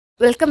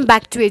Welcome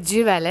back to AG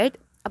wallet.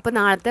 അപ്പോൾ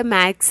നാളത്തെ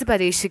maths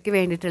പരീക്ഷയ്ക്ക്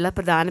വേണ്ടിയിട്ടുള്ള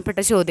പ്രധാനപ്പെട്ട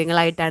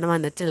ചോദ്യങ്ങളായിട്ടാണ്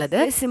വന്നിട്ടുള്ളത്.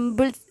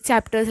 സിമ്പിൾ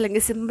ചാപ്റ്റേഴ്സ്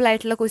അല്ലെങ്കിൽ സിമ്പിൾ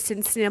ആയിട്ടുള്ള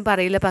ക്വസ്റ്റ്യൻസ് ഞാൻ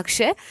പറയില്ല,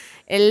 പക്ഷേ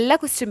എല്ലാ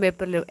ക്വസ്റ്റ്യൻ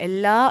പേപ്പറിലും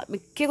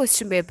മിക്ക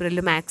ക്വസ്റ്റ്യൻ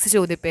പേപ്പറിലും മാത്സ്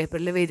ചോദ്യ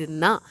പേപ്പറിൽ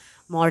വരുന്ന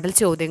മോഡൽ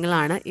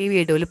ചോദ്യങ്ങളാണ് ഈ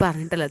വീഡിയോയിൽ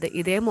പറഞ്ഞിട്ടുള്ളത്.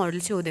 ഇതേ മോഡൽ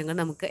ചോദ്യങ്ങൾ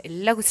നമുക്ക്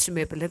എല്ലാ ക്വസ്റ്റ്യൻ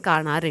പേപ്പറിലും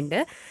കാണാറുണ്ട്.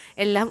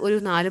 എല്ലാം ഒരു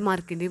 4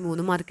 മാർക്കിൻ്റെയും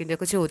 3 മാർക്കിൻ്റെയും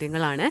ഒക്കെ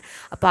ചോദ്യങ്ങളാണ്.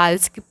 അപ്പോൾ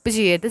ആരും സ്കിപ്പ്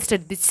ചെയ്ത്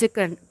ശ്രദ്ധിച്ച്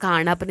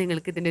കാണാം. അപ്പോൾ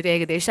നിങ്ങൾക്ക് ഇതിൻ്റെ ഒരു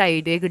ഏകദേശം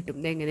ഐഡിയ കിട്ടും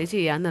എങ്ങനെ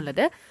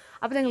ചെയ്യാമെന്നുള്ളത്.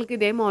 അപ്പോൾ നിങ്ങൾക്ക്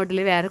ഇതേ മോഡലിൽ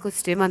വേറെ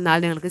ക്വസ്റ്റ്യൻ വന്നാൽ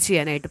നിങ്ങൾക്ക്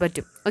ചെയ്യാനായിട്ട്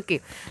പറ്റും. ഓക്കെ,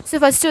 സോ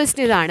ഫസ്റ്റ്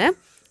ക്വസ്റ്റ്യൻ ഇതാണ്.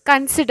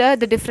 Consider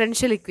the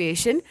differential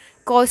equation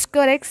cos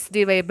square x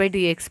divided by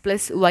dx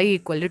plus y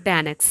equal to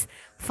tan x.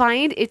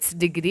 Find its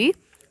degree,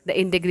 the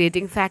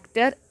integrating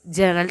factor,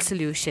 general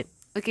solution.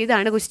 Okay,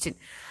 ഇതാണ് ക്വസ്റ്റ്യൻ.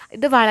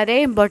 ഇത് വളരെ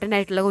important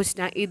ആയിട്ടുള്ള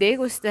ക്വസ്റ്റ്യനാണ്. ഇതേ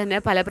question തന്നെ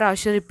പല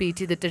പ്രാവശ്യം റിപ്പീറ്റ്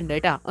ചെയ്തിട്ടുണ്ട്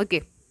കേട്ടോ. ഓക്കെ,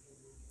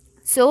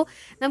 സോ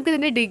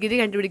നമുക്കിതിൻ്റെ ഡിഗ്രി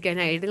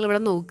കണ്ടുപിടിക്കാനായിട്ട്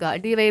നിങ്ങളിവിടെ നോക്കുക.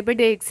 ഡിവൈ ബൈ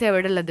ഡി എക്സ്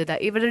എവിടെ ഉള്ളത്? ഇതാ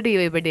ഇവിടെ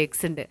ഡിവൈ ബൈ ഡി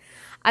എക്സ് ഉണ്ട്.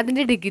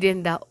 അതിൻ്റെ ഡിഗ്രി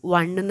എന്താ?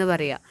 1 എന്ന്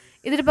പറയുക.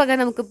 ഇതിന് പകരം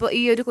നമുക്കിപ്പോൾ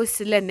ഈ ഒരു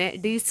ക്വസ്റ്റ്യനിൽ തന്നെ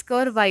D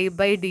square Y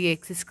by D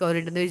X square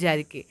ഉണ്ടെന്ന്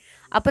വിചാരിക്കുക.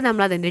 അപ്പോൾ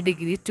നമ്മൾ അതിൻ്റെ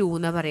ഡിഗ്രി 2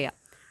 എന്ന് പറയാം.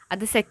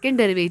 അത് സെക്കൻഡ്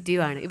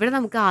ഡെറിവേറ്റീവ് ആണ്. ഇവിടെ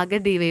നമുക്ക് ആകെ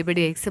D Y by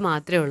D X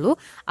മാത്രമേ ഉള്ളൂ.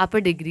 അപ്പോൾ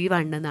ഡിഗ്രി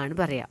 1 എന്നാണ്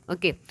പറയാം.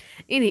 ഓക്കെ,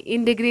 ഇനി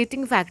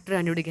ഇൻറ്റഗ്രേറ്റിംഗ് ഫാക്ടർ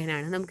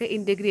കണ്ടുപിടിക്കാനാണ്. നമുക്ക്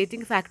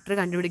ഇൻറ്റഗ്രേറ്റിംഗ് ഫാക്ടർ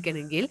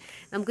കണ്ടുപിടിക്കണമെങ്കിൽ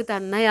നമുക്ക്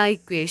തന്ന ആ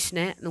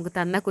ഇക്വേഷനെ നമുക്ക്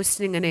തന്ന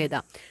ക്വസ്റ്റ്യൻ ഇങ്ങനെ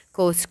എഴുതാം.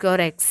 cos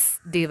square x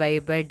ഡിവൈ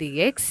by D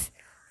X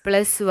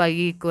plus Y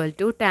equal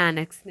to tan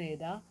X എന്ന്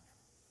എഴുതാം.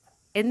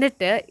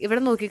 എന്നിട്ട്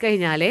ഇവിടെ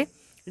നോക്കിക്കഴിഞ്ഞാൽ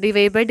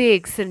ഡിവൈ ബൈ ഡി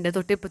എക്സ് ഉണ്ട്,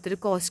 തൊട്ടിപ്പത്തൊരു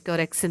cos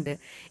square x ഉണ്ട്.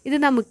 ഇത്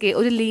നമുക്ക്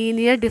ഒരു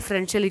ലീനിയർ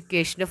ഡിഫറൻഷ്യൽ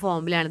ഇക്വേഷൻ്റെ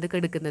ഫോമിലാണ് ഇത്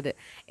എടുക്കുന്നത്.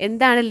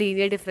 എന്താണ്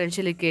ലീനിയർ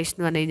ഡിഫറൻഷ്യൽ ഇക്വേഷൻ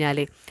എന്ന് പറഞ്ഞു കഴിഞ്ഞാൽ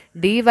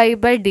D Y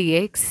by D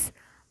X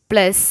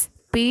plus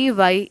P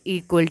Y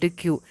equal to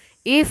Q.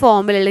 ഈ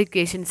ഫോമിലുള്ള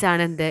ഇക്വേഷൻസ്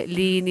ആണ് എന്ത്?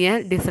 ലീനിയർ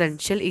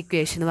ഡിഫറൻഷ്യൽ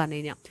ഇക്വേഷൻ എന്ന് പറഞ്ഞു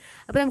കഴിഞ്ഞാൽ.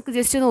 അപ്പോൾ നമുക്ക്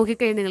ജസ്റ്റ്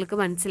നോക്കിക്കഴിഞ്ഞാൽ നിങ്ങൾക്ക്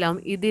മനസ്സിലാവും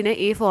ഇതിനെ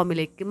ഈ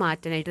ഫോമിലേക്ക്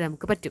മാറ്റാനായിട്ട്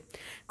നമുക്ക് പറ്റും.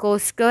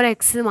 cos square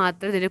x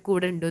മാത്രം ഇതിൻ്റെ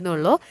കൂടെ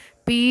ഉണ്ടെന്നുള്ളൂ.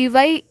 P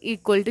Y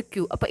equal to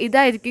Q. അപ്പോൾ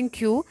ഇതായിരിക്കും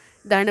ക്യൂ.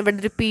 ഇതാണ് ഇവിടെ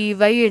ഒരു പി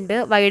വൈ ഉണ്ട്.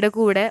 വൈയുടെ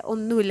കൂടെ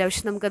ഒന്നുമില്ല,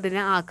 പക്ഷെ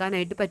നമുക്കതിനെ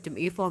ആക്കാനായിട്ട് പറ്റും,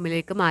 ഈ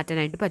ഫോമിലേക്ക്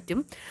മാറ്റാനായിട്ട് പറ്റും.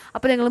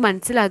 അപ്പോൾ നിങ്ങൾ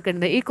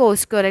മനസ്സിലാക്കേണ്ടത് ഈ cos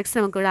square x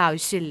നമുക്കിവിടെ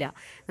ആവശ്യമില്ല.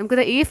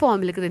 നമുക്കിത് ഈ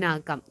ഫോമിലേക്ക് ഇതിനെ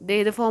ആക്കാം. ഇത്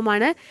ഏത്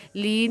ഫോമാണ്?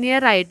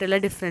 ലീനിയർ ആയിട്ടുള്ള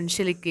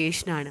ഡിഫറൻഷ്യൽ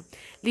ഇക്വേഷനാണ്.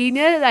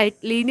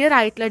 ലീനിയർ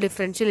ആയിട്ടുള്ള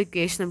ഡിഫറൻഷ്യൽ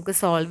ഇക്വേഷൻ നമുക്ക്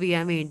സോൾവ്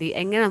ചെയ്യാൻ വേണ്ടി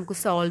എങ്ങനെ നമുക്ക്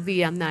സോൾവ്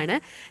ചെയ്യാം എന്നാണ്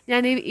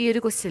ഞാൻ ഈ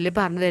ഒരു ക്വസ്റ്റ്യനിൽ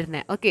പറഞ്ഞു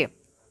തരുന്നത്. ഓക്കെ,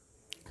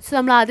 സോ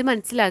നമ്മൾ ആദ്യം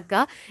മനസ്സിലാക്കുക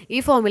ഈ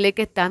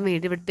ഫോമിലേക്ക് എത്താൻ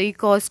വേണ്ടി ഇവിടുത്തെ ഈ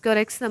cos square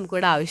x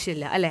നമുക്കിവിടെ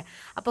ആവശ്യമില്ല അല്ലേ.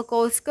 അപ്പോൾ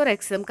cos square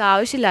x നമുക്ക്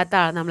ആവശ്യമില്ലാത്ത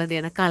ആളെ നമ്മൾ എന്ത്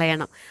ചെയ്യണം?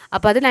 കളയണം.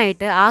 അപ്പോൾ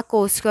അതിനായിട്ട് ആ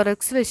cos square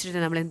x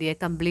വെച്ചിട്ട് നമ്മൾ എന്ത്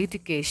ചെയ്യുക?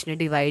 കംപ്ലീറ്റ് ഇക്വേഷനെ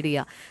ഡിവൈഡ്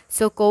ചെയ്യുക.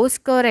 So cos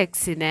square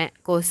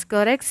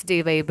x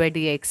ഡിവൈ by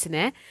D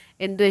എക്സിനെ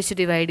എന്ത് വെച്ച്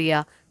ഡിവൈഡ്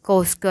ചെയ്യുക?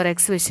 cos square x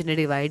വെച്ചിട്ട്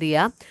ഡിവൈഡ്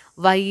ചെയ്യുക.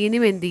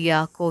 വൈനും എന്ത്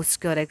ചെയ്യുക? cos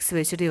square x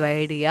വെച്ച്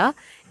ഡിവൈഡ് ചെയ്യുക.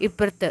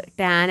 ഇപ്പുറത്ത്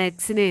ടാൻ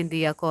എക്സിനെ എന്ത്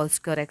ചെയ്യുക? cos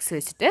square x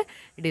വെച്ചിട്ട്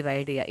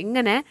ഡിവൈഡ് ചെയ്യുക.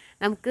 ഇങ്ങനെ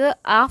നമുക്ക്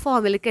ആ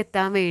ഫോമിലേക്ക്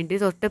എത്താൻ വേണ്ടി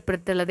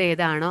തൊട്ടിപ്പുറത്തുള്ളത്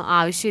ഏതാണോ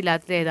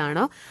ആവശ്യമില്ലാത്തത്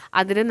ഏതാണോ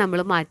അതിനെ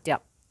നമ്മൾ മാറ്റാം.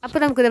 അപ്പോൾ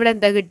നമുക്കിതിവിടെ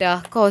എന്താ കിട്ടുക?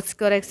 cos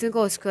square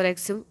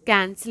xും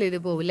ക്യാൻസൽ ചെയ്ത്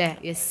പോകും അല്ലേ.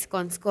 യെസ്,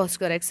 cos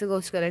square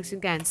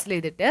xും ക്യാൻസൽ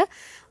ചെയ്തിട്ട്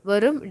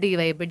വെറും D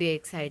Y by D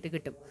X ആയിട്ട്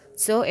കിട്ടും.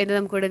 സോ എന്താ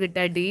നമുക്കിവിടെ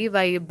കിട്ടുക? D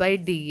Y by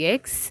D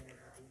X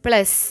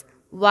plus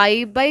Y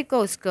by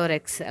cos square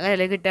x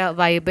അല്ലെ കിട്ടുക.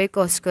 Y by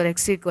cos square x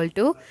equal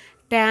to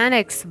tan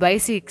X by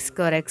six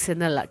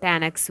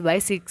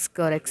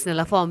square X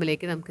എന്നുള്ള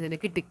ഫോമിലേക്ക് നമുക്കിതിനെ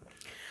കിട്ടി.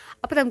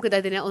 അപ്പോൾ നമുക്കിത്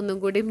അതിനെ ഒന്നും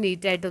കൂടി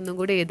നീറ്റായിട്ട് ഒന്നും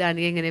കൂടി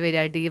എഴുതാണെങ്കിൽ എങ്ങനെ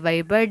വരിക? D Y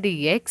by D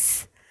X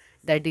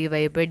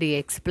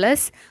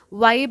plus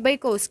Y by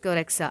cos square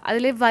x.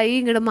 അതിൽ വൈ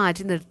ഇങ്ങോട്ട്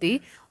മാറ്റി നിർത്തി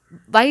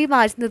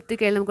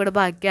കഴിഞ്ഞാൽ നമുക്കിവിടെ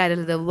ബാക്കി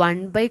ആരുള്ളത്?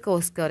 1 ബൈ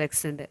cos square x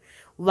ഉണ്ട്.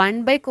 1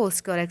 ബൈ cos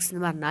square x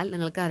എന്ന് പറഞ്ഞാൽ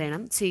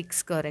നിങ്ങൾക്കറിയണം sec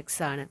square x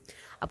ആണ്.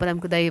 അപ്പോൾ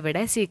നമുക്കിതാ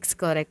ഇവിടെ sec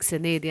square x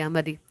എന്ന് എഴുതിയാൽ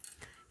മതി.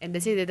 എന്താ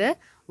ചെയ്തത്?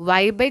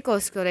 y by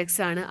cos square x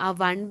ആണ്. ആ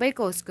 1 by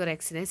cos square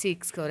xനെ sec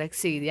square x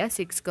എഴുതിയാൽ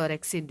sec square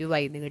x into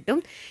y എന്ന് കിട്ടും.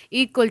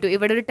 ഈക്വൽ ടു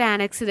ഇവിടെ ഒരു ടാൻ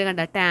എക്സ് ഇത്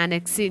കണ്ട ടാൻ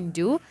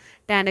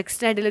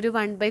എക്സിൻ്റെ അടിയിൽ ഒരു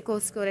 1 ബൈ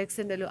cos square x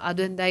ഉണ്ടല്ലോ,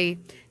 അതും എന്തായി?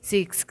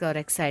 sec square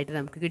x ആയിട്ട്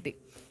നമുക്ക് കിട്ടി.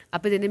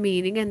 അപ്പോൾ ഇതിൻ്റെ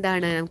മീനിങ്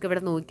എന്താണ്?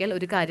 നമുക്കിവിടെ നോക്കിയാൽ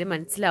ഒരു കാര്യം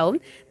മനസ്സിലാവും.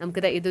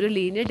 നമുക്കിത് ഇതൊരു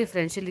linear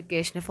differential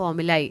ഇക്വേഷൻ്റെ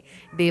ഫോമിലായി.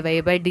 D Y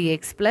by D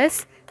X plus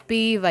P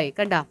Y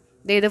കണ്ട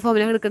ഇത് ഏത്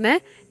ഫോമിലാണ് എടുക്കുന്നത്?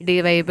 D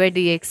Y by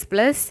D X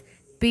plus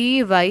P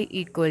Y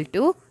equal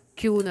to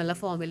Q എന്നുള്ള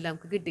ഫോമിൽ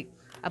നമുക്ക് കിട്ടി.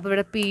 അപ്പോൾ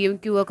ഇവിടെ പിയും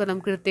ക്യൂ ഒക്കെ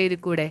നമുക്ക് എടുത്ത്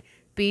എഴുതിക്കൂടെ?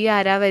 പി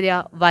ആരാ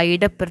വരിക?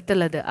 വൈയുടെ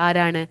അപ്പുറത്തുള്ളത്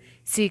ആരാണ്?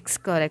 sec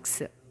square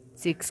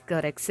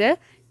x.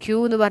 ക്യൂ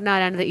എന്ന് പറഞ്ഞാൽ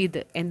ആരാണത്?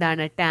 ഇത്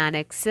എന്താണ്? Tan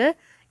X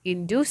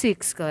into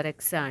sec square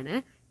x ആണ്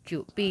ക്യൂ.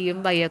 പിയും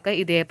വൈ ഒക്കെ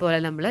ഇതേപോലെ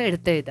നമ്മൾ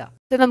എടുത്തെഴുതാം.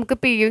 സോ നമുക്ക്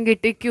പിയും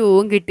കിട്ടി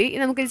ക്യൂവും കിട്ടി.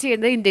 നമുക്ക്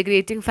ചെയ്യുന്നത്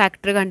ഇൻറ്റഗ്രേറ്റിംഗ്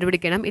ഫാക്ടർ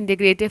കണ്ടുപിടിക്കണം.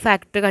 ഇൻറ്റഗ്രേറ്റീവ്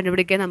ഫാക്ടർ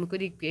കണ്ടുപിടിക്കാൻ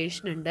നമുക്കൊരു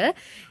ഇക്വേഷൻ ഉണ്ട്.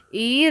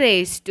 E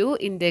raise to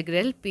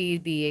integral P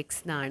D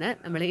X എന്നാണ്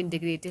നമ്മൾ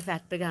ഇൻറ്റഗ്രേറ്റീവ്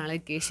ഫാക്ടർ കാണുന്ന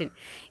ഇക്വേഷൻ.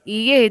 ഇ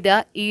എഴുതുക,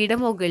 ഇയുടെ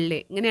മുകളിൽ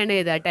ഇങ്ങനെയാണ്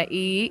എഴുതാട്ടെ.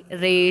 E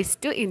raise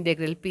to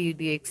integral P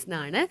D X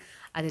എന്നാണ്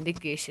അതിൻ്റെ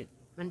ഇക്വേഷൻ.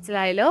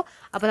 മനസ്സിലായല്ലോ?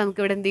 അപ്പോൾ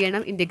നമുക്കിവിടെ എന്ത്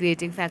ചെയ്യണം?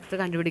 ഇൻറ്റഗ്രേറ്റിംഗ് ഫാക്ടർ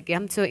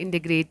കണ്ടുപിടിക്കാം. So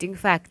integrating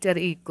factor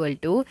equal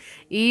to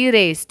E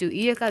raise to,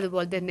 ഈ ഒക്കെ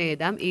അതുപോലെ തന്നെ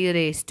എഴുതാം, E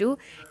raise to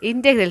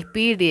integral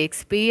P D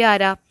X. P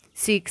ആരാ?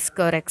 സിക്സ്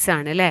സ്ക്വയർ എക്സ്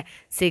ആണ് അല്ലേ?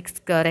 സിക്സ്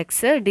സ്ക്വയർ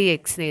എക്സ് ഡി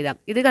എക്സിന് എഴുതാം.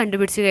 ഇത്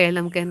കണ്ടുപിടിച്ച് കഴിഞ്ഞാൽ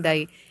നമുക്ക്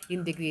എന്തായി?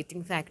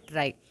 ഇൻറ്റഗ്രേറ്റിംഗ്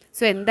ഫാക്ടറായി.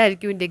 സോ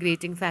എന്തായിരിക്കും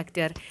integrating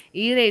factor?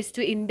 E raise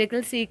to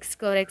integral six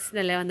square X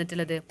എന്നല്ലേ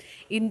വന്നിട്ടുള്ളത്.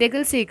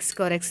 ഇൻറ്റഗ്രൽ സിക്സ്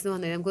സ്ക്വയർ എക്സ് എന്ന്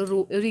പറഞ്ഞാൽ നമുക്ക്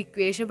ഒരു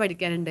ഇക്വേഷൻ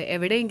പഠിക്കാനുണ്ട്.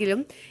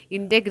 എവിടെയെങ്കിലും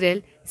integral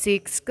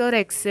six square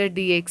X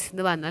D X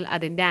എന്ന് പറഞ്ഞാൽ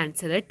അതിൻ്റെ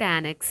ആൻസർ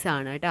ടാൻ എക്സ്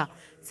ആണ് കേട്ടോ.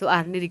 സോ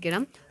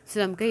അറിഞ്ഞിരിക്കണം. സോ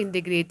നമുക്ക്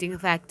ഇൻറ്റഗ്രേറ്റിംഗ്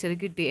ഫാക്ടർ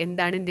കിട്ടി.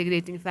 എന്താണ്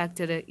integrating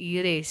factor? E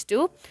raise to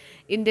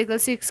integral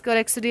six square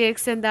X D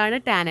X എന്താണ്?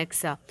 Tan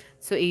എക്സാ.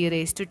 So E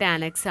raise to tan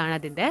X ആണ്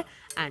അതിൻ്റെ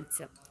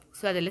ആൻസർ.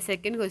 സോ അതിൽ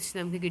സെക്കൻഡ് ക്വസ്റ്റ്യൻ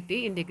നമുക്ക് കിട്ടി,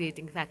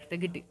 ഇൻറ്റഗ്രേറ്റിംഗ് ഫാക്ടർ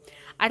കിട്ടി.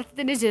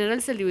 അടുത്തതിൻ്റെ ജനറൽ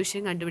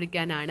സൊല്യൂഷൻ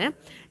കണ്ടുപിടിക്കാനാണ്.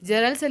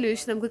 ജനറൽ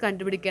സൊല്യൂഷൻ നമുക്ക്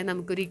കണ്ടുപിടിക്കാൻ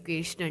നമുക്കൊരു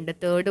ഇക്വേഷൻ ഉണ്ട്.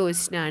 തേർഡ്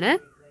ക്വസ്റ്റ്യൻ ആണ്.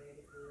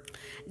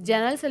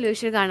 ജനറൽ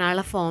സൊല്യൂഷൻ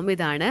കാണാനുള്ള ഫോം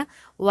ഇതാണ്.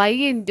 y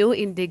into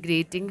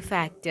integrating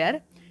factor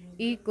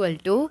equal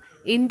to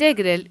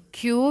integral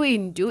Q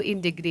into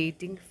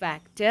integrating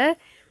factor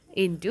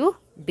into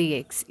D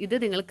X. ഇത്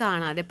നിങ്ങൾ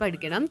കാണാതെ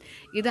പഠിക്കണം.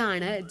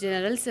 ഇതാണ്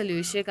ജനറൽ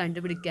സൊല്യൂഷൻ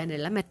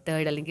കണ്ടുപിടിക്കാനുള്ള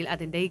മെത്തേഡ് അല്ലെങ്കിൽ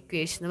അതിൻ്റെ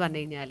ഇക്വേഷൻ എന്ന് പറഞ്ഞു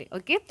കഴിഞ്ഞാൽ.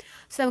 ഓക്കെ,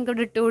 സോ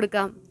നമുക്കിവിടെ ഇട്ട്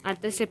കൊടുക്കാം.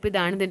 അടുത്ത സ്റ്റെപ്പ്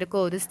ഇതാണ്. ഇതിൻ്റെ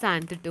ഒരു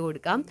സ്ഥാനത്ത് ഇട്ട്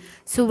കൊടുക്കാം.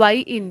 So y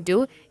into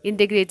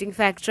integrating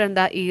factor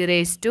എന്താ? E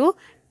raise to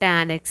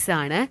tan X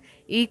ആണ്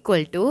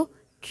equal to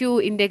Q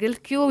integral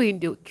Q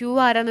into Q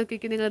ആരാ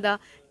നോക്കിയിരിക്കും നിങ്ങളിതാ?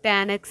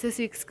 Tan X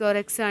six square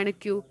X ആണ്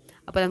ക്യൂ.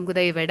 അപ്പോൾ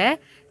നമുക്കിതാ ഇവിടെ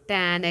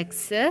tan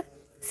X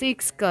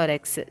six square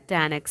X,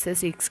 tan X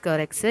six square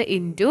X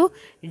into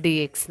D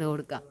X എന്ന്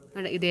കൊടുക്കാം.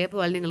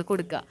 ഇതേപോലെ നിങ്ങൾ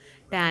കൊടുക്കുക.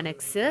 Tan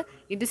X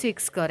into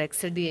six square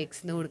X D X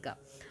എന്ന് കൊടുക്കുക.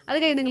 അത്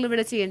കഴിഞ്ഞ്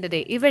നിങ്ങളിവിടെ ചെയ്യേണ്ടത്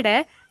ഇവിടെ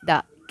ദാ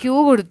ക്യൂ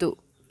കൊടുത്തു.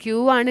 ക്യൂ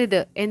ആണ്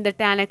ഇത്. എന്ത്?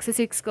 Tan X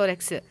six square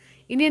X.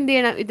 ഇനി എന്ത്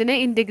ചെയ്യണം? ഇതിനെ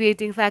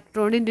ഇൻറ്റഗ്രേറ്റിംഗ്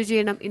ഫാക്ടർ കൊണ്ട് ഇൻറ്റു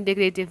ചെയ്യണം.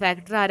 ഇൻറ്റഗ്രേറ്റിംഗ്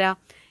ഫാക്ടർ ആരാ?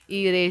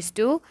 E raise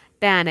to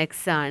tan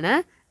X ആണ്.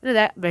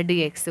 ഇവിടെ ഡി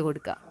എക്സ്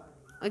കൊടുക്കുക.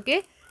 ഓക്കെ,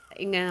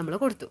 ഇങ്ങനെ നമ്മൾ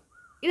കൊടുത്തു.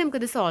 ഇനി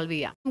നമുക്കിത് സോൾവ്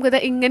ചെയ്യാം. നമുക്കിത്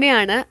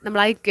ഇങ്ങനെയാണ് നമ്മൾ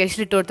ആ ഇക്വേഷൻ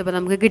ഇട്ട് കൊടുത്തപ്പോൾ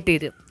നമുക്ക്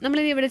കിട്ടിയത്.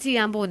 നമ്മളിത് ഇവിടെ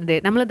ചെയ്യാൻ പോകുന്നത്,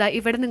 നമ്മളിതാ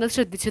ഇവിടെ നിങ്ങൾ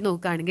ശ്രദ്ധിച്ച്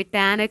നോക്കുകയാണെങ്കിൽ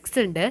ടാൻ എക്സ്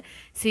ഉണ്ട്,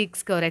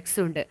 സിക്സ് സ്ക്വയർ എക്സ്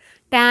ഉണ്ട്.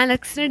 ടാൻ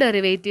എക്സിന്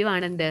ഡെറിവേറ്റീവ്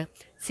ആണ് എന്ത്?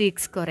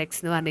 സിക്സ് സ്ക്വയർ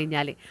എക്സ് എന്ന് പറഞ്ഞു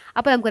കഴിഞ്ഞാൽ.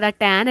 അപ്പോൾ നമുക്കത് ആ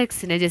ടാൻ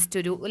എക്സിന് ജസ്റ്റ്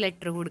ഒരു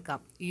ലെറ്റർ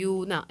കൊടുക്കാം. യു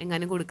എന്നാ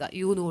എങ്ങനെ കൊടുക്കുക?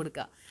 യു എന്ന്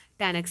കൊടുക്കുക.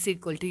 Tan X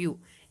equal to you.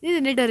 ഇനി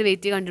ഇതിൻ്റെ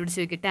ഡെറിവേറ്റീവ് കണ്ടുപിടിച്ച്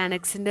നോക്കി. ടാൻ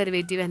എക്സിൻ്റെ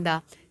ഡെറിവേറ്റീവ് എന്താ?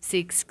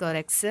 Six square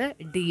X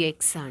D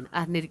X ആണ്.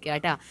 അറിഞ്ഞിരിക്കുക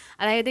കേട്ടോ.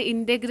 അതായത്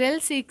ഇൻറ്റഗ്രൽ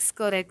സിക്സ്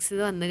സ്ക്വയർ എക്സ്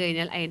വന്നു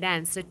കഴിഞ്ഞാൽ അതിൻ്റെ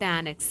ആൻസർ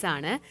ടാൻ എക്സ്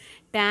ആണ്.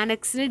 ടാൻ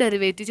എക്സിന്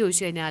ഡെറിവേറ്റീവ്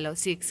ചോദിച്ചു കഴിഞ്ഞാലോ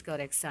സിക്സ്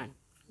സ്ക്വയർ എക്സ് ആണ്.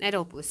 നേരെ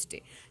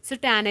ഓപ്പോസിറ്റ്. സോ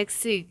ടാൻ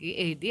എക്സ്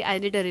എഴുതി.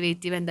 അതിൻ്റെ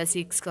ഡെറിവേറ്റീവ് എന്താ?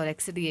 Six square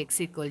X D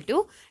X equal to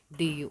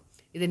D U.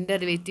 ഇതിൻ്റെ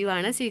ഡെറിവേറ്റീവ്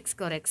ആണ് six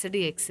square X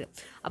D X.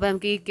 അപ്പോൾ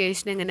നമുക്ക് ഈ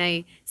equation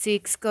എങ്ങനെയായി?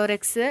 Six square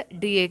X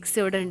D X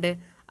ഇവിടെ ഉണ്ട്.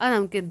 അത്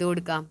നമുക്ക് എന്ത്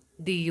കൊടുക്കാം?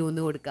 ഡി യു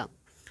എന്ന് കൊടുക്കാം.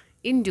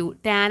 ഇൻറ്റു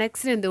ടാൻ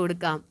എക്സിന് എന്ത്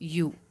കൊടുക്കാം?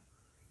 യു.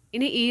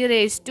 ഇനി E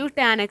raise to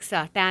tan X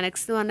ആ. ടാൻ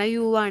എക്സ് എന്ന് പറഞ്ഞാൽ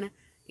യു ആണ്.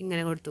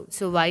 ഇങ്ങനെ കൊടുത്തു.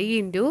 So y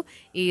into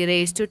E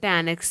raise to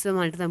tan X എന്ന്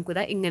പറഞ്ഞിട്ട്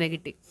നമുക്കിതാ ഇങ്ങനെ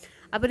കിട്ടി.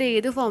 അപ്പോൾ ഇത്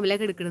ഏത്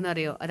ഫോമിലേക്ക് എടുക്കണമെന്ന്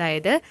അറിയോ?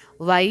 അതായത്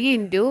y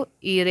into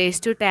E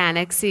raise to tan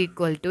X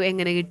equal to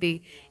എങ്ങനെ കിട്ടി?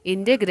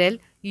 ഇൻറ്റഗ്രൽ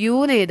യു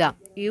എന്ന് എഴുതാം.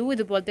 യു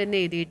ഇതുപോലെ തന്നെ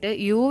എഴുതിയിട്ട്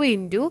U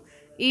into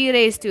E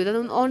raise to. ഇത്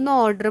ഒന്ന്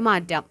ഓർഡർ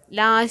മാറ്റാം.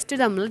 ലാസ്റ്റ്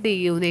നമ്മൾ ഡി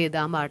യു എന്ന്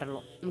എഴുതാൻ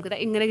പാടുള്ളൂ. നമുക്കിത്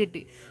ഇങ്ങനെ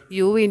കിട്ടി.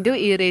 U into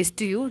E raise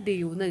to you D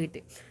U എന്ന്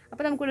കിട്ടി.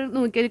 അപ്പോൾ നമുക്കിവിടെ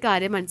നോക്കിയൊരു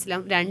കാര്യം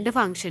മനസ്സിലാവും. രണ്ട്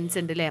ഫംഗ്ഷൻസ്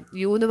ഉണ്ട് അല്ലേ?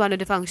 യു എന്ന്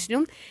പറഞ്ഞൊരു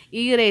ഫംഗ്ഷനും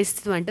ഇ റേസ്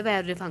എന്ന് പറഞ്ഞിട്ട്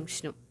വേറൊരു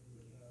ഫംഗ്ഷനും.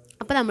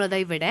 അപ്പോൾ നമ്മളത്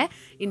ഇവിടെ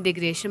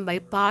ഇൻറ്റഗ്രേഷൻ ബൈ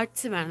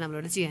പാർട്സ് വേണം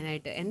നമ്മളോട്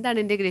ചെയ്യാനായിട്ട്. എന്താണ്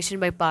integration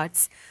by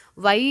parts?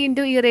 y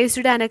into E raise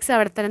to tan X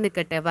അവിടെ തന്നെ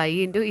നിൽക്കട്ടെ. y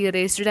into E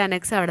raise to tan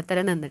X അവിടെ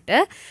തന്നെ നിന്നിട്ട്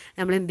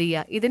നമ്മൾ എന്ത്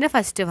ചെയ്യുക? ഇതിൻ്റെ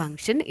ഫസ്റ്റ്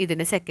ഫംഗ്ഷൻ,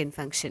 ഇതിൻ്റെ സെക്കൻഡ്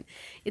ഫംഗ്ഷൻ.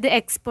 ഇത്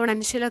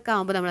എക്സ്പോണൻഷ്യലൊക്കെ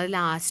ആകുമ്പോൾ നമ്മളത്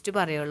ലാസ്റ്റ്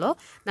പറയുള്ളൂ.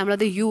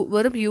 നമ്മളത്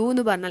വെറും യു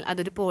എന്ന് പറഞ്ഞാൽ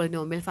അതൊരു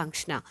പോളിനോമിയൽ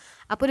ഫംഗ്ഷനാണ്.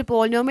 അപ്പോൾ ഒരു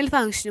പോളിനോമിയൽ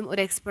ഫംഗ്ഷനും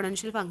ഒരു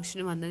എക്സ്പോണൻഷ്യൽ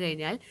ഫംഗ്ഷനും വന്നു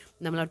കഴിഞ്ഞാൽ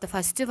നമ്മളവിടുത്തെ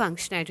ഫസ്റ്റ്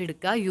ഫംഗ്ഷനായിട്ട്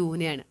എടുക്കുക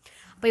യുവിനെയാണ്.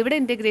 അപ്പോൾ ഇവിടെ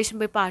ഇൻറ്റഗ്രേഷൻ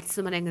ബൈ പാർട്സ്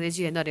നമ്മൾ എങ്ങനെ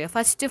ചെയ്യാന്ന് പറയുക?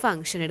 ഫസ്റ്റ്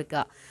ഫംഗ്ഷൻ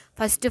എടുക്കുക.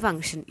 First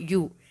function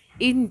U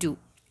into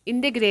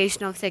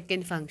integration of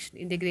second function.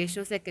 Integration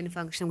of second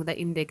function നമുക്ക്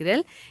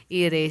integral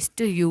E raise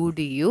to you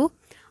D U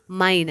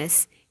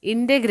minus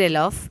integral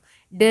of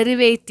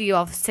derivative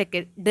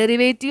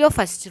of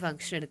first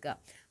function എടുക്കുക.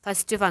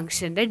 First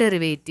ഫംഗ്ഷൻ്റെ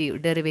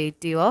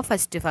derivative of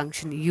first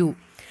function U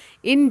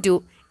into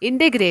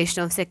integration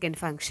of second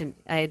function,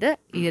 അതായത്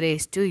E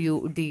raise to you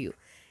D U.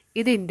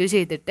 ഇത് into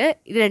ചെയ്തിട്ട്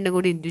ഇത് രണ്ടും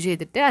കൂടി into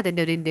ചെയ്തിട്ട്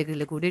അതിൻ്റെ ഒരു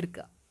ഇൻറ്റഗ്രൽ കൂടി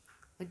എടുക്കുക.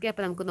 ഓക്കെ,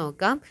 അപ്പോൾ നമുക്ക്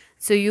നോക്കാം.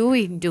 So you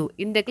into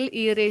integral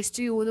E raise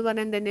to you എന്ന്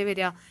പറഞ്ഞാൽ തന്നെ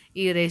വരിക?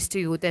 ഇ റേസ് ടു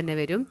യു തന്നെ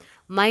വരും.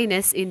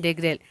 മൈനസ്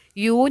ഇൻറ്റഗ്രൽ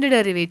യുവിൻ്റെ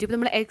ഡെറിവേറ്റീവ്. ഇപ്പോൾ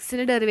നമ്മൾ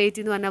എക്സിൻ്റെ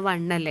ഡെറിവേറ്റീവ് എന്ന് പറഞ്ഞാൽ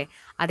 1 അല്ലേ?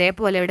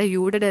 അതേപോലെ ഇവിടെ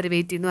യുടെ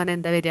ഡെറിവേറ്റീവ് എന്ന് പറഞ്ഞാൽ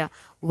എന്താ വരിക?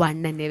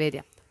 1 തന്നെ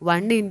വരിക.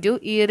 1 ഇൻറ്റു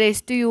ഇ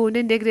റേസ് ടു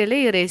യുവിൻ്റെ integral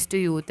E raise to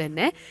you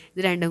തന്നെ.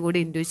 ഇത് രണ്ടും കൂടി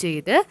ഇൻറ്റു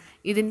ചെയ്ത്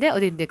ഇതിൻ്റെ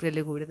ഒരു ഇൻറ്റഗ്രൽ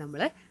കൂടി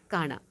നമ്മൾ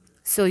കാണാം.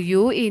 So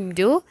you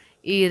into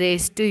E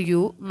raise to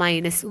you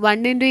minus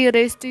 1 into E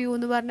raise to you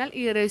എന്ന് പറഞ്ഞാൽ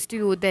ഇ റേസ് ടു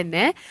യു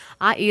തന്നെ.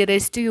 ആ ഇ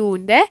റേസ് ടു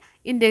യുവിൻ്റെ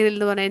ഇൻറ്റഗ്രൽ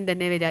എന്ന് പറഞ്ഞാൽ എന്ത്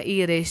തന്നെ വരിക? ഇ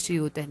റേസ് ടു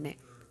യു തന്നെ.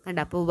 കണ്ട.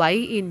 അപ്പോൾ y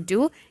into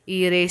E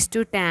raise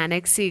to tan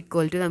X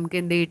equal to നമുക്ക്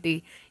എന്ത് കിട്ടി?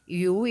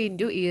 U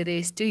into E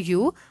raise to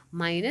you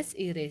minus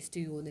E raise to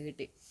you എന്ന്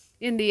കിട്ടി.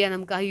 എന്ത് ചെയ്യാം?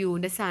 നമുക്ക് ആ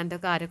യുവിൻ്റെ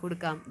സ്ഥാനത്തൊക്കെ ആരെ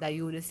കൊടുക്കാം?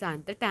 യുവിൻ്റെ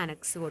സ്ഥാനത്ത് ടാൻ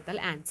എക്സ് കൊടുത്താൽ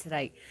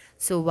ആൻസറായി.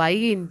 So y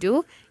into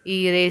E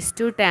raise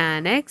to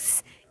tan X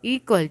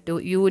equal to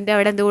യുവിൻ്റെ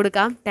അവിടെ എന്ത്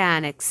കൊടുക്കാം?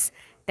 Tan X.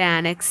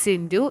 Tan X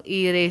into E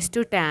raise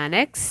to tan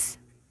X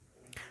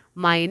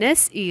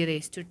minus E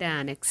raise to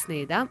tan X എന്ന്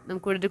എഴുതാം.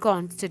 നമുക്കിവിടെ ഒരു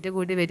കോൺസ്റ്റൻറ്റ്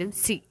കൂടി വരും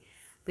സി.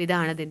 അപ്പോൾ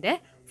ഇതാണ് ഇതിൻ്റെ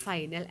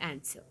ഫൈനൽ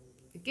ആൻസർ.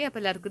 ഓക്കെ, അപ്പോൾ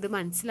എല്ലാവർക്കും ഇത്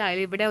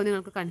മനസ്സിലായാലും ഇവിടെ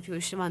നിങ്ങൾക്ക്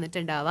കൺഫ്യൂഷൻ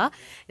വന്നിട്ടുണ്ടാവുക.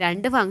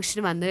 രണ്ട് ഫംഗ്ഷൻ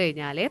വന്നു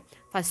കഴിഞ്ഞാൽ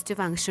ഫസ്റ്റ്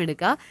ഫംഗ്ഷൻ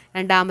എടുക്കുക,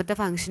 രണ്ടാമത്തെ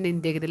ഫംഗ്ഷൻ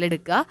ഇൻറ്റഗ്രൽ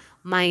എടുക്കുക,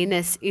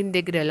 മൈനസ്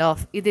ഇൻറ്റഗ്രൽ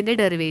ഓഫ് ഇതിൻ്റെ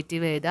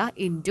ഡെറിവേറ്റീവ് എഴുതുക,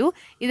 ഇൻറ്റു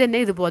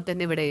ഇതന്നെ ഇതുപോലെ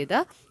തന്നെ ഇവിടെ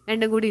എഴുതുക.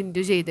 രണ്ടും കൂടി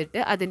ഇൻറ്റു ചെയ്തിട്ട്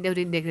അതിൻ്റെ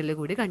ഒരു ഇൻറ്റഗ്രൽ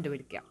കൂടി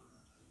കണ്ടുപിടിക്കാം.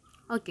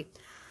 ഓക്കെ,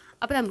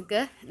 അപ്പോൾ നമുക്ക്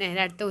നേരെ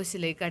അടുത്ത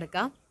ക്വസ്റ്റ്യനിലേക്ക്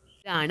കിടക്കാം.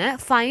 ഇതാണ്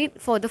ഫൈൻ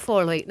ഫോർ ദ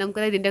ഫോളോയിങ്.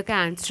 നമുക്ക് ഇതിൻ്റെയൊക്കെ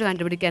answer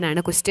കണ്ടുപിടിക്കാനാണ്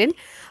question.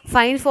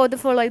 Fine for the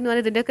following എന്ന്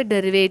പറഞ്ഞാൽ ഇതിൻ്റെയൊക്കെ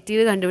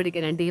derivative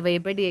കണ്ടുപിടിക്കാനാണ്, D Y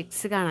by D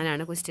X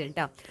കാണാനാണ് ക്വസ്റ്റ്യൻ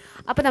കേട്ടോ.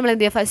 അപ്പോൾ നമ്മൾ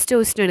എന്ത് ചെയ്യുക? ഫസ്റ്റ്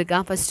ക്വസ്റ്റ്യൻ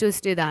എടുക്കാം. ഫസ്റ്റ്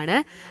ക്വസ്റ്റ്യൻ ഇതാണ്,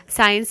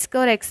 sine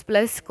square X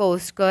plus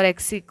cos square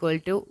X equal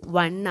to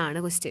 1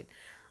 ആണ് ക്വസ്റ്റ്യൻ.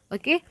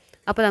 ഓക്കെ,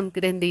 അപ്പോൾ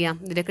നമുക്കിത് എന്ത് ചെയ്യാം?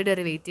 ഇതിൻ്റെയൊക്കെ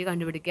ഡെറിവേറ്റീവ്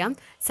കണ്ടുപിടിക്കാം.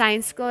 സൈൻ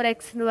സ്ക്വയർ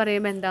എക്സ് എന്ന്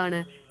പറയുമ്പോൾ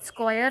എന്താണ്?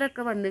 സ്ക്വയർ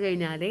ഒക്കെ വന്നു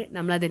കഴിഞ്ഞാൽ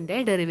നമ്മളതിൻ്റെ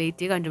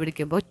ഡെറിവേറ്റീവ്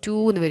കണ്ടുപിടിക്കുമ്പോൾ 2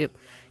 എന്ന് വരും.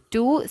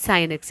 2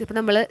 സൈൻ എക്സ്. ഇപ്പോൾ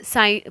നമ്മൾ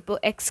ഇപ്പോൾ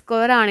എക്സ്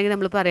സ്ക്വയർ ആണെങ്കിൽ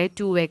നമ്മൾ പറയാം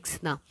 2x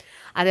എന്നാണ്.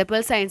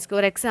 അതേപോലെ സൈൻ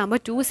സ്ക്വയർ എക്സ് ആകുമ്പോൾ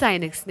 2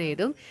 സൈൻ എക്സ് എന്ന്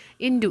എഴുതും.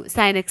 ഇൻറ്റു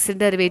സൈൻ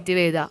എക്സിൻ്റെ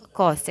ഡെറിവേറ്റീവ് എഴുതുക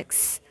കോസ്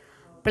എക്സ്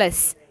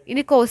പ്ലസ്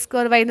ഇനി കോസ്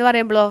സ്ക്വയർ വൈ എന്ന്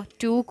പറയുമ്പോഴോ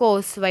 2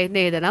 കോസ് വൈ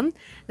എന്ന് എഴുതണം.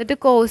 എന്നിട്ട്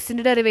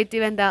കോസിൻ്റെ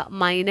ഡെറിവേറ്റീവ് എന്താ?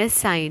 Minus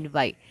sine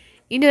y.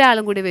 ഇനി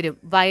ഒരാളും കൂടി വരും,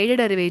 വൈയുടെ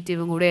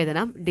ഡെറിവേറ്റീവും കൂടി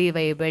എഴുതണം, D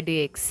Y by D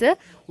X.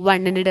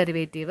 1ൻ്റെ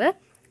derivative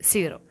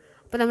 0.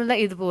 അപ്പോൾ നമ്മൾ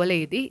ഇതുപോലെ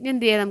എഴുതി. ഇനി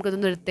എന്ത് ചെയ്യാം?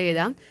 നമുക്കൊന്ന് എടുത്ത്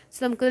എഴുതാം. സോ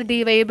നമുക്ക് D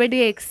Y by D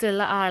X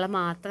ഉള്ള ആളെ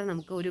മാത്രം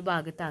നമുക്ക് ഒരു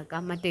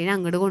ഭാഗത്താക്കാം, മറ്റേതിനെ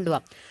അങ്ങോട്ട്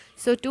കൊണ്ടുപോകാം.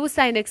 സോ 2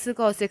 സൈൻ എക്സ്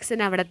കോസ്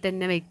എക്സിനെ അവിടെ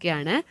തന്നെ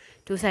വയ്ക്കുകയാണ്.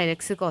 2 സൈൻ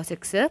എക്സ് കോസ്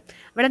എക്സ്.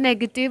 ഇവിടെ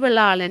നെഗറ്റീവ് ഉള്ള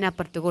ആളെ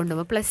അപ്പുറത്ത്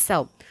കൊണ്ടുപോകുമ്പോൾ പ്ലസ്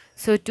ആവും.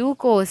 So 2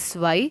 cos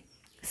Y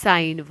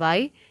sine y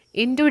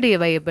into D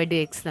Y by D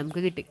X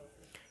നമുക്ക് കിട്ടി.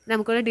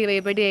 നമുക്കിവിടെ D Y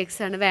by D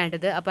X ആണ്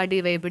വേണ്ടത്. അപ്പോൾ ആ ഡി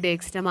വൈ ബൈ ഡി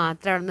എക്സിനെ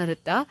മാത്രം അവിടെ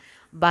നിർത്തുക,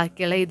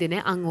 ബാക്കിയുള്ള ഇതിനെ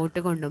അങ്ങോട്ട്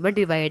കൊണ്ടുപോകുമ്പോൾ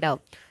ഡിവൈഡ്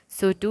ആവും.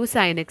 So 2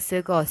 sign X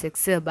cos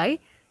X by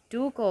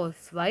 2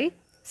 cos Y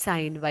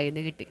sine y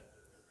എന്ന് കിട്ടി.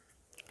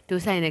 2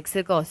 sign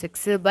X cos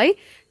X by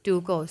 2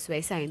 cos Y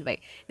sine y.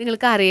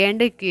 നിങ്ങൾക്ക്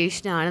അറിയേണ്ട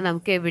ഇക്വേഷനാണ്.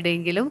 നമുക്ക്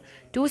എവിടെയെങ്കിലും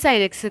 2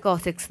 സൈൻ എക്സ്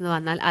കോസ് എക്സ് എന്ന്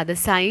പറഞ്ഞാൽ അത്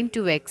സൈൻ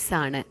 2x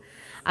ആണ്.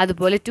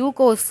 അതുപോലെ 2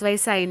 കോസ് വൈ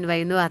സൈൻ വൈ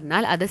എന്ന്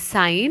പറഞ്ഞാൽ അത്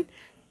സൈൻ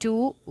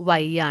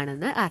 2y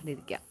ആണെന്ന്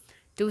അറിഞ്ഞിരിക്കാം.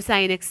 2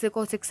 സൈൻ എക്സ്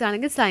കോസ് എക്സ്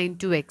ആണെങ്കിൽ sign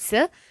 2x,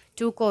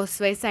 2 cos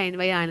Y sine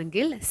y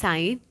ആണെങ്കിൽ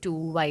സൈൻ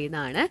 2y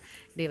എന്നാണ്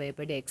D Y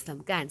by D X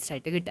നമുക്ക് ആൻസർ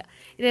ആയിട്ട് കിട്ടുക.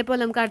 ഇതേപോലെ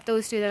നമുക്ക് അടുത്ത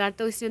ക്വസ്റ്റ്യൻ ചെയ്താൽ,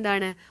 അടുത്ത ക്വസ്റ്റ്യൻ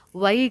എന്താണ്?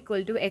 y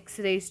equal to X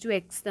raise to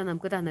X എന്നാണ്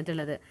നമുക്ക്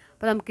തന്നിട്ടുള്ളത്.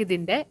 അപ്പോൾ നമുക്ക്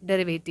ഇതിൻ്റെ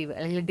ഡെറിവേറ്റീവ്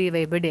അല്ലെങ്കിൽ D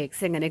Y by D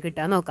X എങ്ങനെ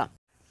കിട്ടാൻ നോക്കാം.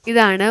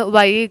 ഇതാണ്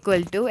y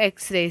equal to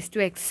X raise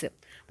to X.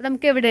 അപ്പോൾ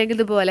നമുക്ക് എവിടെയെങ്കിലും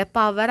ഇതുപോലെ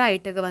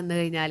പവറായിട്ടൊക്കെ വന്നു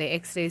കഴിഞ്ഞാൽ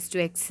X raise to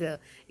X,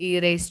 E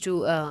raise to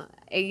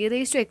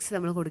X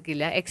നമ്മൾ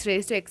കൊടുക്കില്ല, X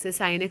raise to X,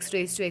 sign X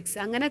raise to X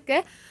അങ്ങനെയൊക്കെ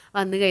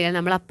വന്നു കഴിഞ്ഞാൽ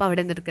നമ്മൾ അപ്പോൾ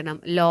അവിടെ എന്തെടുക്കണം?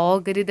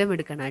 ലോഗരിതം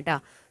എടുക്കണം കേട്ടോ.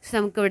 സോ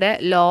നമുക്കിവിടെ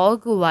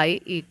log Y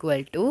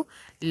equal to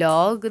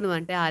log എന്ന്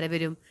പറഞ്ഞിട്ട് ആരെ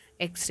വരും?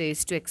 X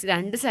raise to X.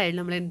 രണ്ട് സൈഡിൽ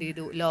നമ്മൾ എന്ത്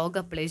ചെയ്തു? ലോഗ്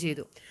അപ്ലൈ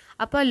ചെയ്തു.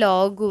 അപ്പോൾ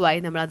ലോഗ് വൈ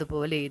നമ്മൾ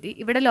അതുപോലെ എഴുതി.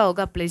 ഇവിടെ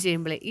ലോഗ് അപ്ലൈ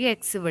ചെയ്യുമ്പോൾ ഈ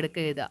എക്സ്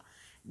ഇവിടേക്ക് എഴുതുക,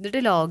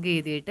 എന്നിട്ട് ലോഗ്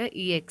എഴുതിയിട്ട്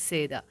ഈ എക്സ്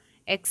എഴുതുക.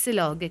 എക്സ്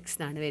ലോഗ് എക്സ്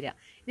എന്നാണ് വരിക.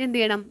 ഇനി എന്ത്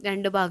ചെയ്യണം?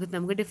 രണ്ട് ഭാഗത്ത്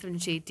നമുക്ക്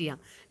ഡിഫറൻഷ്യേറ്റ് ചെയ്യാം.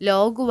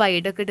 ലോഗ്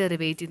വൈയുടെ ഒക്കെ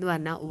ഡെറിവേറ്റീവ് എന്ന്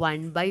പറഞ്ഞാൽ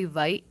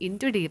 1/y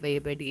into D Y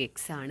by D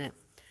X ആണ്.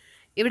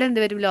 ഇവിടെ എന്ത്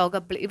വരും? Log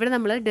apply. ഇവിടെ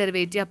നമ്മൾ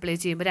ഡെറിവേറ്റീവ് അപ്ലൈ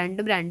ചെയ്യുമ്പോൾ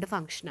രണ്ടും രണ്ട്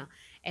ഫംഗ്ഷനാണ്.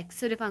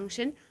 എക്സ് ഒരു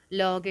ഫംഗ്ഷൻ,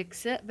 ലോഗ്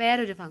എക്സ്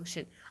വേറൊരു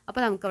ഫംഗ്ഷൻ.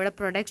 അപ്പോൾ നമുക്ക് അവിടെ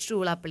പ്രൊഡക്റ്റ്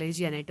റൂൾ അപ്ലൈ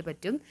ചെയ്യാനായിട്ട്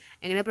പറ്റും.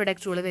 എങ്ങനെ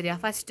പ്രൊഡക്റ്റ് റൂൾ വരിക?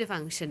 First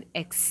function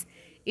X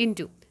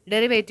into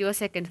derivative of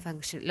second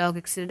function log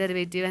എക്സിൻ്റെ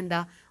ഡെറിവേറ്റീവ്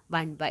എന്താ?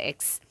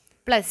 1/x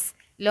plus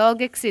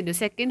log X into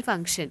second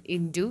function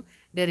into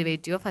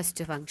derivative of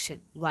first function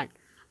 1.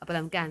 അപ്പോൾ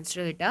നമുക്ക് ആൻസർ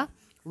കിട്ടുക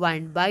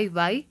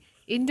 1/y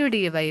into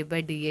D Y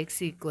by D X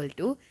equal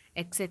to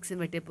X എക്സും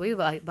വെട്ടിപ്പോയി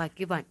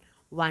ബാക്കി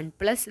 1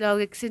 plus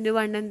log X into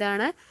 1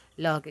 എന്താണ്?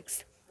 Log X.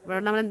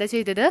 ഇവിടെ നമ്മൾ എന്താ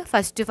ചെയ്തത്?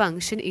 ഫസ്റ്റ്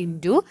ഫംഗ്ഷൻ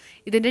ഇൻറ്റു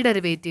ഇതിൻ്റെ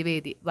ഡെറിവേറ്റീവ്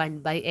എഴുതി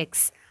 1/x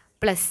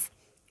പ്ലസ്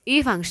ഈ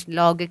ഫംഗ്ഷൻ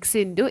ലോഗ് എക്സ്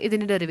ഇൻറ്റു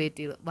ഇതിൻ്റെ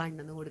ഡെറിവേറ്റീവ് 1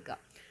 എന്ന് കൊടുക്കുക.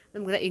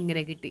 നമുക്ക്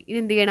ഇങ്ങനെ കിട്ടി. ഇനി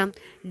എന്ത് ചെയ്യണം?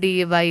 D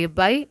Y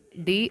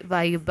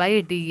by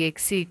D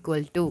X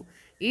equal to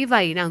ഈ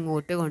വൈനെ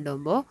അങ്ങോട്ട്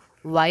കൊണ്ടുപോകുമ്പോൾ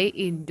y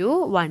into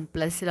 1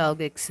 plus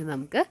log X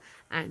നമുക്ക്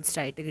ആൻസർ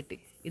ആയിട്ട് കിട്ടി.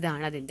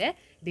 ഇതാണ് അതിൻ്റെ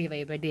D Y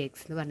by D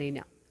X എന്ന് പറഞ്ഞു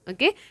കഴിഞ്ഞാൽ.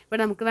 ഓക്കെ,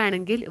 ഇവിടെ നമുക്ക്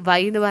വേണമെങ്കിൽ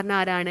y എന്ന് പറഞ്ഞാൽ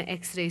ആരാണ്?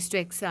 എക്സ് റേസ് ടു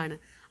എക്സ് ആണ്.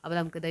 അപ്പോൾ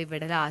നമുക്കിത്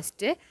ഇവിടെ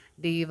last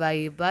D Y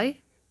by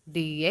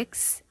D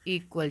X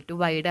equal to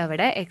വൈയുടെ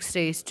അവിടെ X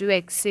raise to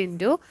X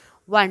into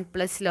 1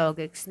 plus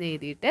log X എന്ന്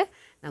എഴുതിയിട്ട്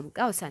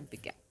നമുക്ക്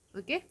അവസാനിപ്പിക്കാം.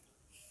 ഓക്കെ,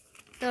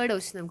 തേർഡ്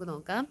ക്വസ്റ്റ്യൻ നമുക്ക്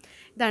നോക്കാം.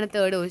 ഇതാണ്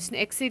third question.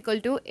 X equal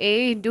to A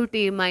into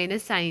T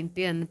minus sine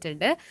t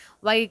തന്നിട്ടുണ്ട്.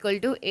 Y equal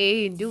to A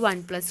into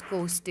 1 plus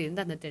cos T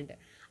തന്നിട്ടുണ്ട്.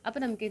 അപ്പോൾ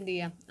നമുക്ക് എന്ത്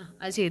ചെയ്യാം?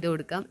 അത് ചെയ്ത്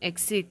കൊടുക്കാം.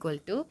 X equal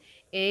to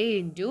A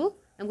into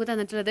നമുക്ക്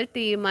തന്നിട്ടുള്ളത്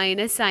ടി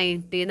മൈനസ് സൈൻ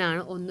ടി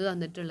എന്നാണ് ഒന്ന്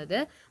തന്നിട്ടുള്ളത്.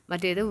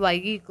 മറ്റേത് y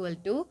equal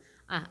to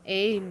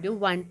A into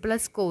 1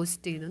 plus cos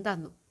T എന്നും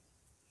തന്നു.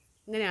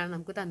 ഇങ്ങനെയാണ്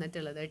നമുക്ക്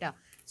തന്നിട്ടുള്ളത് കേട്ടോ.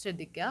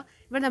 ശ്രദ്ധിക്കുക,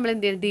 ഇവിടെ നമ്മൾ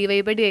എന്ത് ചെയ്യും, D Y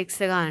by D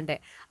X കാണണ്ടേ.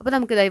 അപ്പോൾ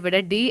നമുക്കിതാ ഇവിടെ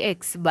D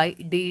X by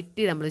D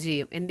T നമ്മൾ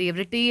ചെയ്യും. എന്ത് ചെയ്യും,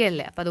 ഇവിടെ ടി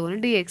അല്ലേ, അപ്പോൾ അതുകൊണ്ട്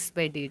D X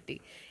by D T.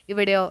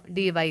 ഇവിടെയോ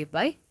D Y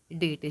by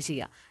D T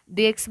ചെയ്യാം.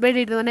 D X by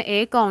D T എന്ന് പറഞ്ഞാൽ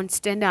എ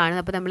കോൺസ്റ്റൻ്റ് ആണ്.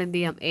 അപ്പോൾ നമ്മൾ എന്ത്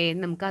ചെയ്യാം, എ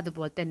നമുക്ക്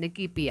അതുപോലെ തന്നെ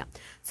കീപ്പ് ചെയ്യാം.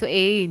 സോ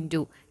എ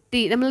ഇൻറ്റു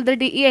ടി,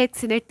 നമ്മളിത് ഈ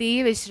എക്സിനെ ടി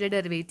വെച്ചിട്ട്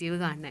ഡെറിവേറ്റീവ്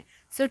കാണണേ.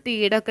 സോ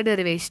ടിയുടെ ഒക്കെ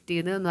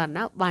ഡെറിവേറ്റീവ് എന്ന്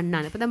പറഞ്ഞാൽ 1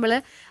 ആണ്. ഇപ്പോൾ നമ്മൾ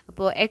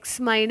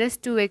എക്സ് മൈനസ്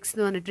 2x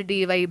എന്ന് പറഞ്ഞിട്ട് D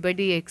Y by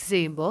D X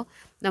ചെയ്യുമ്പോൾ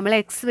നമ്മൾ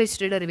എക്സ്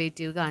വെച്ചിട്ട്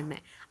ഡെറിവേറ്റീവ് കാണണേ.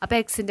 അപ്പോൾ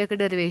എക്സിൻ്റെ ഒക്കെ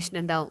ഡെറിവേഷൻ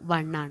എന്താവും,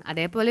 1 ആണ്.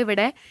 അതേപോലെ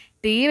ഇവിടെ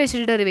ടി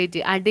വെച്ചിട്ട്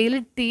ഡെറിവേറ്റീവ്, അടിയിൽ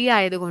ടി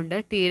ആയതുകൊണ്ട്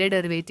ടിയുടെ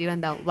ഡെറിവേറ്റീവ്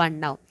എന്താവും,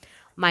 1 ആവും.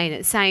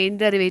 Minus sign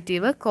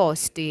derivative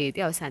cos T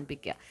എഴുതി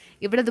അവസാനിപ്പിക്കുക.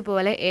 ഇവിടെ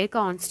ഇതുപോലെ എ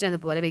കോൺസ്റ്റൻ്റ്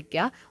അതുപോലെ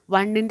വെക്കുക.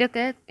 1ൻ്റെ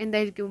ഒക്കെ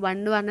എന്തായിരിക്കും, 1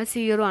 എന്ന് പറഞ്ഞാൽ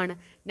 0 ആണ്.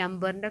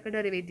 നമ്പറിൻ്റെ ഒക്കെ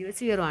ഡെറിവേറ്റീവ്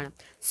 0 ആണ്.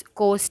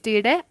 കോസ്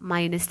ടിയുടെ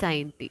മൈനസ്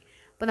സൈൻ ടി.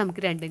 അപ്പോൾ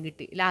നമുക്ക് രണ്ടും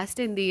കിട്ടി.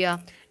 ലാസ്റ്റ് എന്ത്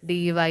ചെയ്യുക,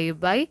 D Y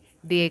by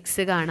D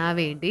X കാണാൻ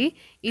വേണ്ടി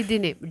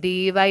ഇതിന് D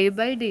Y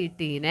by D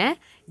ടീനെ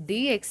D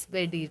X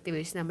by D T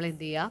വെച്ച് നമ്മൾ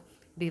എന്ത് ചെയ്യുക,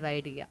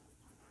 ഡിവൈഡ് ചെയ്യുക.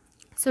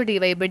 So D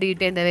Y by D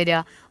T എന്താ വരിക,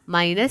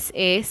 മൈനസ്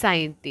എ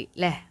സൈൻ ടി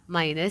അല്ലേ,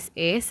 minus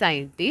A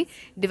sine t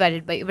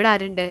divided by ഇവിടെ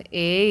ആരുണ്ട്,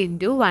 A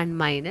into 1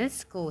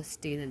 minus cos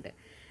T എന്നുണ്ട്.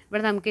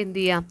 ഇവിടെ നമുക്ക് എന്ത്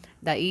ചെയ്യാം,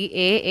 ഈ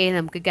എ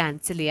നമുക്ക്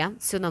ക്യാൻസൽ ചെയ്യാം.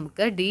 സോ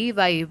നമുക്ക് D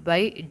Y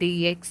by D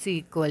X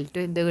equal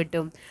to എന്ത്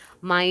കിട്ടും,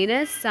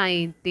 മൈനസ്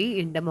സൈൻ ടി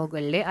ഉണ്ട്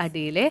മുകളിലെ,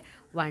 അടിയിലെ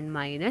 1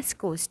 മൈനസ്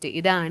കോസ് ടി.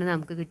 ഇതാണ്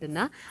നമുക്ക് കിട്ടുന്ന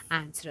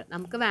ആൻസർ.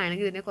 നമുക്ക്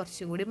വേണമെങ്കിൽ ഇതിനെ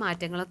കുറച്ചും കൂടി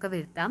മാറ്റങ്ങളൊക്കെ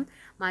വരുത്താം.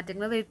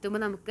 മാറ്റങ്ങൾ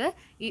വരുത്തുമ്പോൾ നമുക്ക്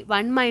ഈ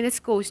 1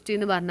 മൈനസ് കോസ് ടി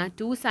എന്ന് പറഞ്ഞാൽ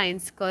 2 സൈൻ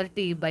സ്ക്വയർ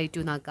ടി ബൈ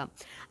 2 എന്നാക്കാം.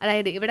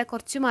 അതായത് ഇവിടെ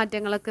കുറച്ച്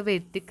മാറ്റങ്ങളൊക്കെ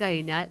വരുത്തി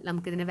കഴിഞ്ഞാൽ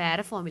നമുക്കിതിനെ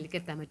വേറെ ഫോമിലേക്ക്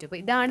എത്താൻ പറ്റും.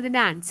 അപ്പോൾ ഇതാണ്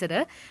ഇതിൻ്റെ ആൻസർ.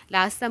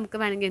 ലാസ്റ്റ് നമുക്ക്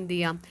വേണമെങ്കിൽ എന്ത്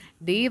ചെയ്യാം,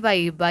 D Y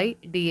by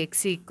D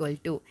X equal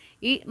to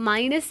ഈ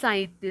മൈനസ്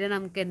സൈറ്റിൽ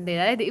നമുക്ക് എന്ത്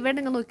ചെയ്യാം, അതായത് ഇവിടെ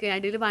നിങ്ങൾ നോക്കിയാൽ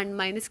അടിയിൽ 1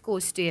 മൈനസ്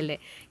കോസ് ടി അല്ലേ,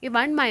 ഈ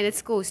 1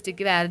 മൈനസ് കോസ്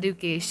ടിക്ക് വേറൊരു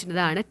ഇക്വേഷൻ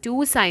ഇതാണ് 2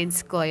 സൈൻ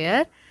സ്ക്വയർ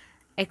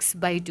എക്സ്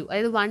ബൈ 2.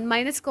 അതായത് 1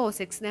 മൈനസ് കോസ്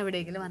എക്സിന്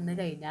എവിടെയെങ്കിലും വന്നു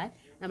കഴിഞ്ഞാൽ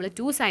നമ്മൾ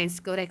 2 സൈൻ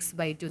സ്ക്വയർ എക്സ്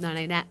ബൈ 2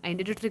 എന്നാണ്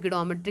അതിൻ്റെ ഒരു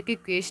ട്രിഗണോമെട്രിക്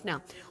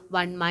ഇക്വേഷനാണ്.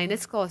 1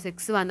 മൈനസ് കോസ്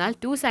എക്സ് വന്നാൽ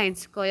 2 സൈൻ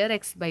സ്ക്വയർ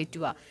എക്സ് ബൈ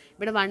 2 ആണ്.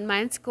 ഇവിടെ 1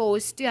 മൈനസ്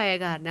കോസ് ടി ആയ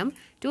കാരണം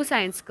 2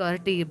 സൈൻ സ്ക്വയർ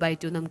ടി ബൈ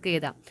 2 നമുക്ക്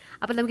എഴുതാം.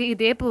 അപ്പോൾ നമുക്ക്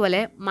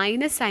ഇതേപോലെ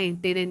മൈനസ് സൈൻ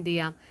ടീനെ എന്ത്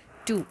ചെയ്യാം,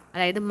 2,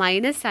 അതായത്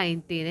മൈനസ് സൈൻ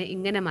ടീനെ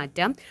ഇങ്ങനെ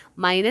മാറ്റാം,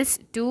 minus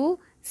 2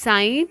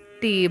 sine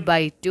t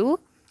by 2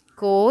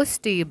 cos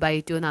T by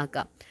 2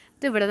 എന്നാക്കാം.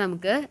 ഇതിവിടെ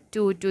നമുക്ക്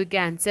 2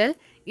 ക്യാൻസൽ,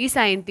 ഈ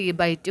സൈൻ ടി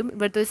ബൈ 2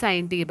 ഇവിടുത്തെ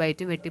സൈൻ ടി ബൈ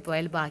 2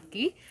 വെട്ടിപ്പോയാൽ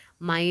ബാക്കി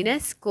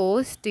minus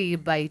cos T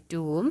by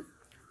 2വും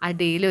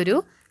അടിയിലൊരു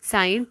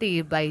sine t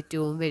by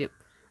 2വും വരും.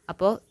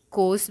 അപ്പോൾ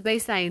കോസ് ബൈ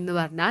സൈൻ എന്ന്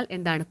പറഞ്ഞാൽ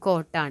എന്താണ്,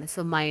 കോട്ടാണ്.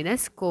 So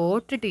minus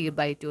coat T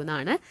by 2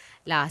 എന്നാണ്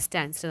ലാസ്റ്റ്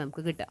ആൻസർ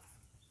നമുക്ക് കിട്ടുക.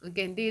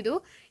 ഓക്കെ, എന്ത് ചെയ്തു,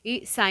 ഈ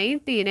സൈൻ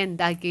ടീനെ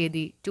എന്താക്കി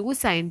എഴുതി, 2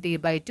 sine t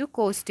by 2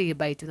 cos T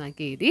by 2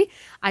 എന്നാക്കി എഴുതി.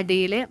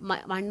 അടിയിൽ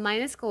 1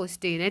 minus cos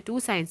ടീനെ 2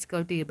 sine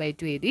square T by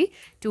 2 എഴുതി.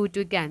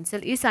 2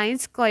 ക്യാൻസൽ, ഈ സൈൻ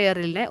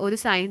സ്ക്വയറിലെ ഒരു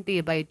സൈൻ ടി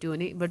ബൈ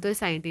 2ന് ഇവിടുത്തെ ഒരു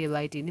sine t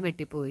by 2ന്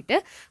വെട്ടിപ്പോയിട്ട്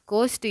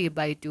cos T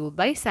by 2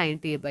 by sine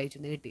t by 2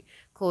 എന്ന് കിട്ടി.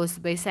 കോസ്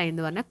ബൈ സൈൻ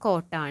എന്ന് പറഞ്ഞാൽ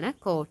കോട്ടാണ്,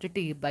 കോട്ട്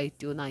ടി ബൈ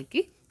 2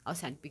 എന്നാക്കി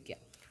അവസാനിപ്പിക്കുക.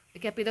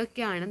 ഓക്കെ, അപ്പോൾ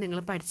ഇതൊക്കെയാണ് നിങ്ങൾ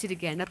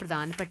പഠിച്ചിരിക്കേണ്ട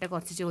പ്രധാനപ്പെട്ട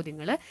കുറച്ച്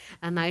ചോദ്യങ്ങൾ.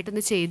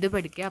 നന്നായിട്ടൊന്ന് ചെയ്ത്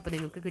പഠിക്കുക, അപ്പോൾ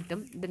നിങ്ങൾക്ക് കിട്ടും.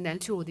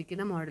 ഇതെന്തായാലും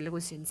ചോദിക്കുന്ന മോഡൽ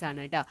ക്വസ്റ്റ്യൻസ് ആണ്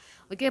കേട്ടോ.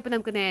 ഓക്കെ, അപ്പോൾ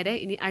നമുക്ക് നേരെ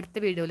ഇനി അടുത്ത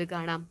വീഡിയോയിൽ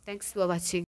കാണാം. Thanks for watching.